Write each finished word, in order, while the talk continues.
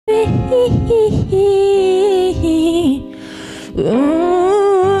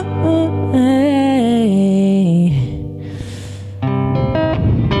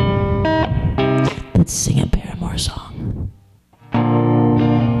Let's sing a Paramore song.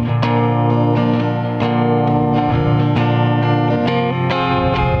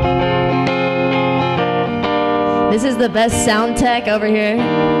 This is the best sound tech over here.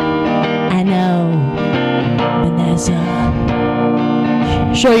 I know, Vanessa.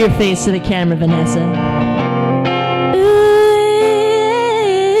 Show your face to the camera, Vanessa.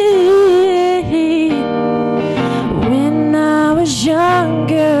 When I was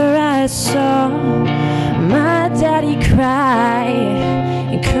younger, I saw my daddy cry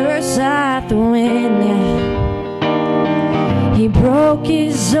and curse at the wind. He broke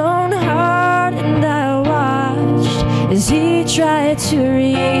his own heart, and I watched as he tried to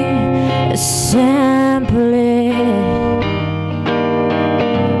reassemble it.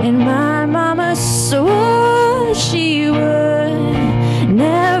 And my mama swore she would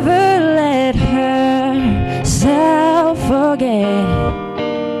never let herself forget.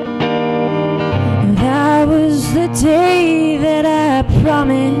 That was the day that I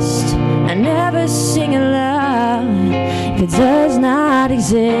promised I'd never sing aloud if it does not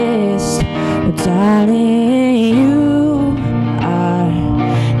exist. Well, darling, you are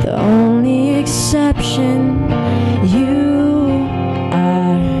the only exception. You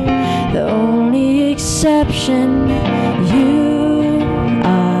are the only exception. You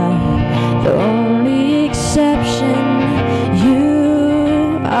are the only exception.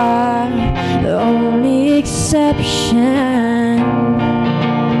 You are the only exception.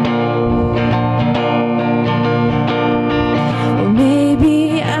 Well,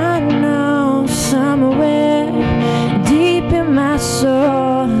 maybe I know somewhere deep in my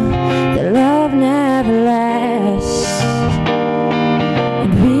soul that love never lasts,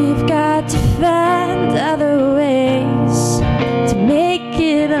 and we've got to find other ways to make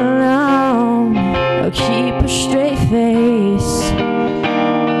it alone, or keep a straight face.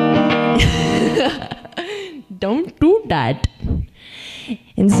 Don't do that.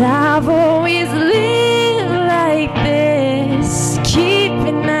 And I've always lived like this,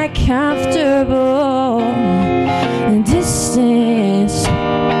 keeping that comfortable distance.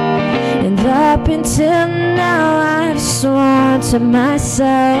 And up until now, I've sworn to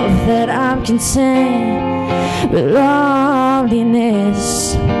myself that I'm content with loneliness.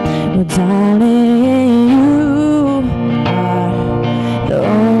 Well, darling, you are the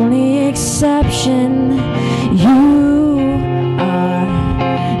only exception. You are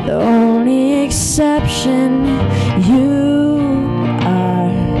the only exception. You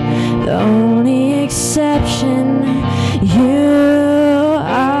are the only exception. You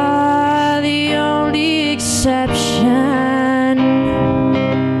are the only exception.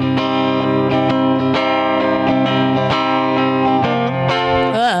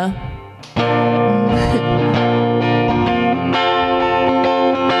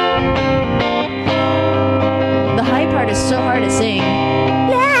 The high part is so hard to sing.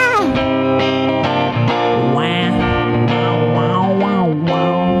 Yeah. Wow. Wow, wow,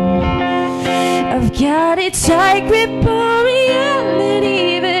 wow. I've got a tight grip on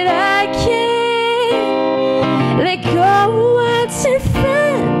reality, but I can't let go what's in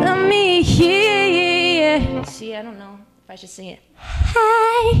front of me here. See, I don't know if I should sing it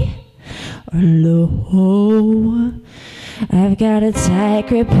high or low. I've got a tight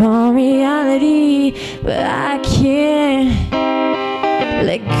grip on reality, but I can't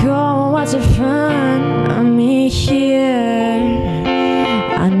let go of what's in front of me here.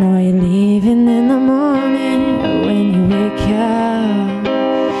 I know you're leaving in the morning when you wake up.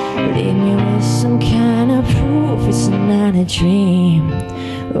 Leave me with some kind of proof it's not a dream.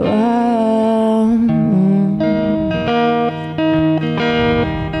 Whoa.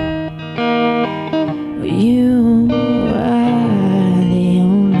 You are the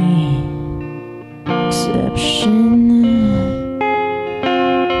only exception.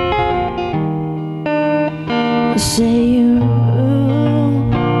 Say you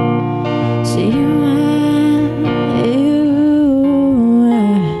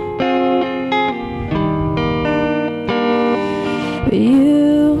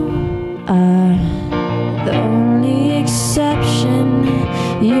are the only exception.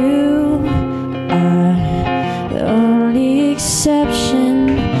 You are the only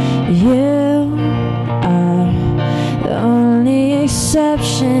exception. You are the only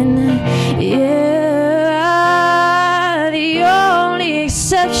exception. You are the only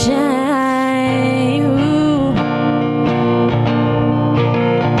exception.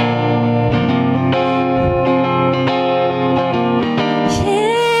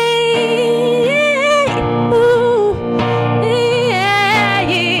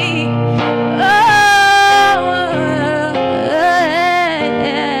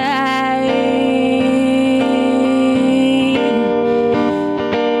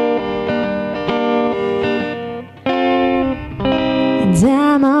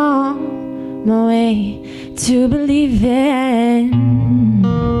 to believe in.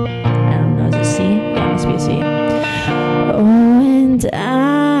 I don't know, is it C? Yeah, it must be a C. Oh, and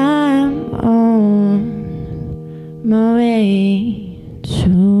I'm on my way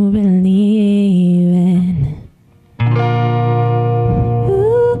to believe in.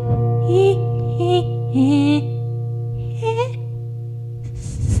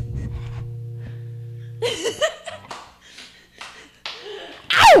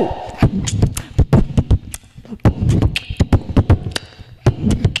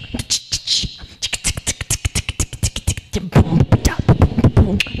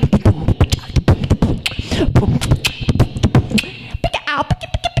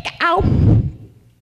 Ow!